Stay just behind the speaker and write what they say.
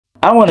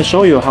I want to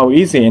show you how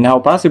easy and how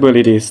possible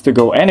it is to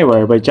go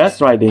anywhere by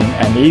just riding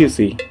an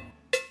EUC.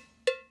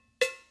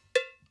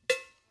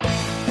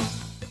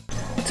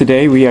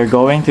 Today we are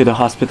going to the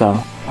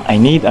hospital. I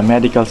need a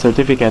medical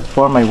certificate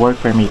for my work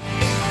permit.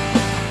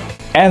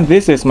 And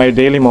this is my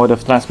daily mode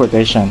of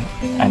transportation,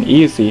 an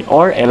EUC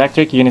or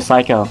electric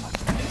unicycle.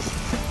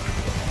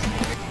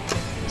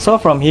 So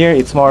from here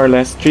it's more or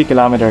less 3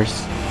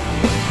 kilometers.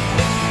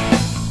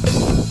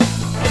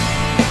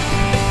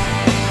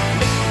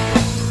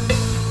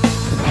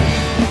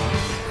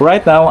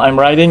 Right now I'm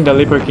riding the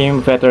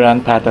Leaperkim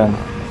veteran Patton.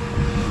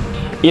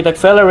 It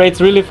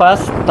accelerates really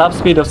fast, top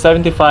speed of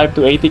 75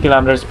 to 80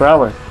 kilometers per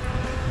hour.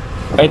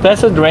 My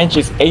tested range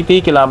is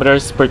 80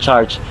 kilometers per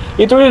charge.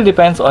 It really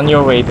depends on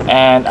your weight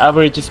and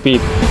average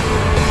speed.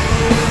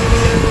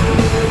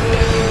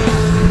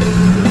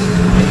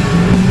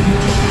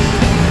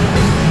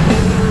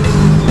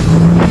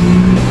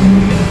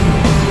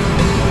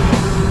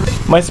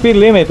 My speed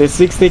limit is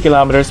 60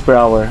 kilometers per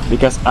hour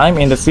because I'm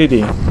in the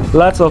city.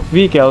 Lots of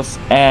vehicles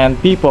and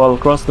people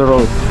cross the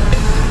road.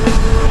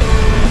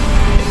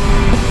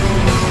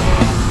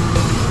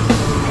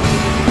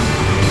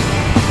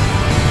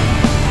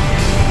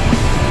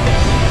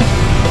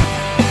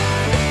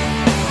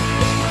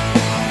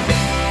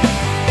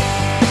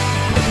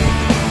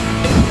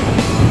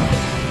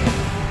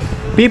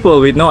 People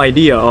with no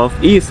idea of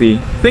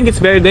EUC think it's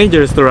very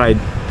dangerous to ride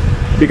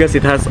because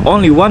it has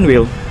only one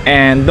wheel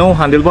and no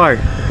handlebar.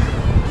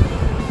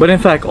 But in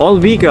fact, all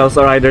vehicles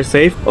are either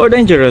safe or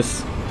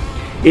dangerous.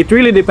 It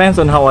really depends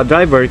on how a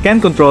driver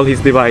can control his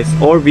device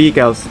or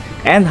vehicles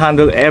and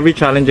handle every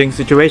challenging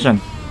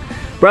situation.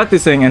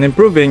 Practicing and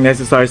improving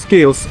necessary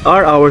skills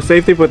are our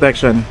safety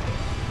protection.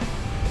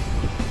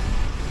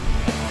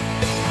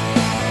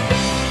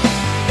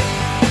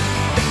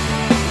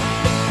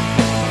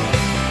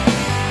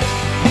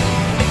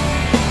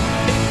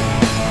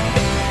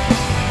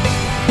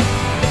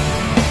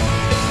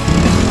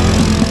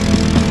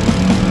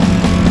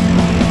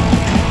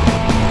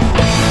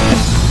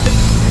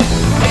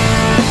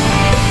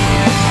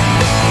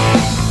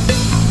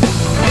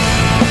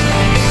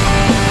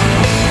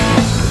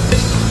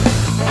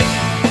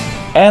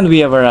 And we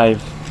have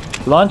arrived.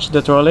 Launch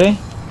the trolley.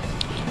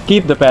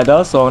 Keep the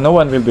pedal so no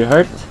one will be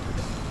hurt.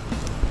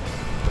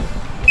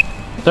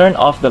 Turn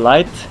off the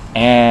light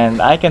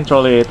and I can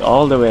trolley it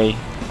all the way.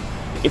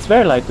 It's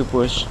very light to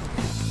push.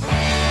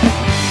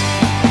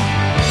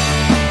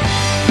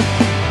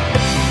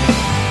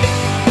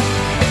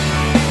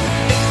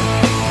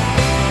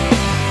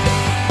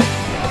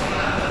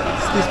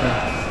 Excuse me.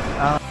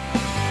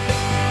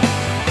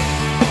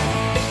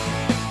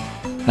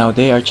 Now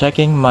they are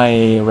checking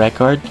my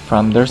record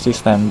from their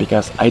system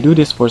because I do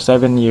this for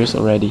 7 years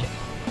already.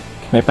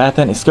 My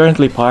Patton is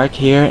currently parked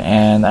here,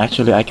 and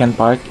actually I can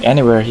park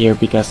anywhere here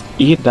because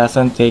it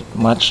doesn't take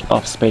much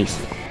of space.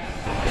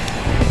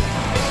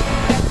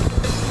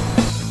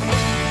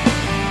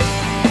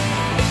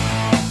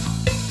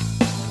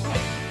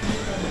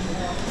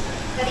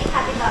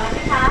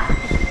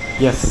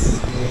 Yes.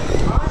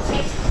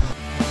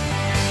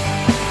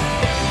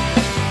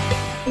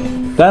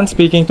 Done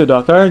speaking to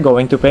doctor,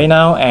 going to pay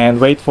now and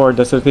wait for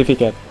the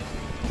certificate.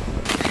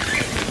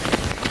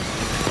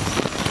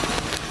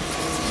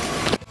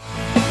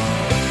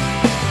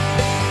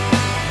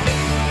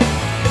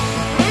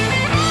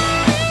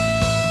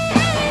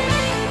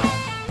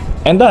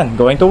 And done,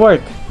 going to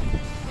work.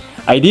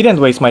 I didn't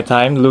waste my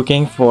time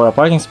looking for a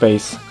parking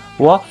space,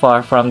 walk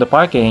far from the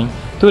parking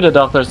to the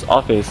doctor's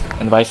office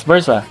and vice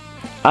versa.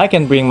 I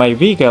can bring my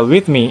vehicle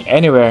with me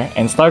anywhere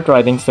and start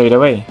riding straight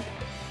away.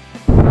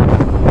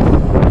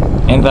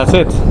 And that's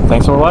it.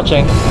 Thanks for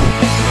watching.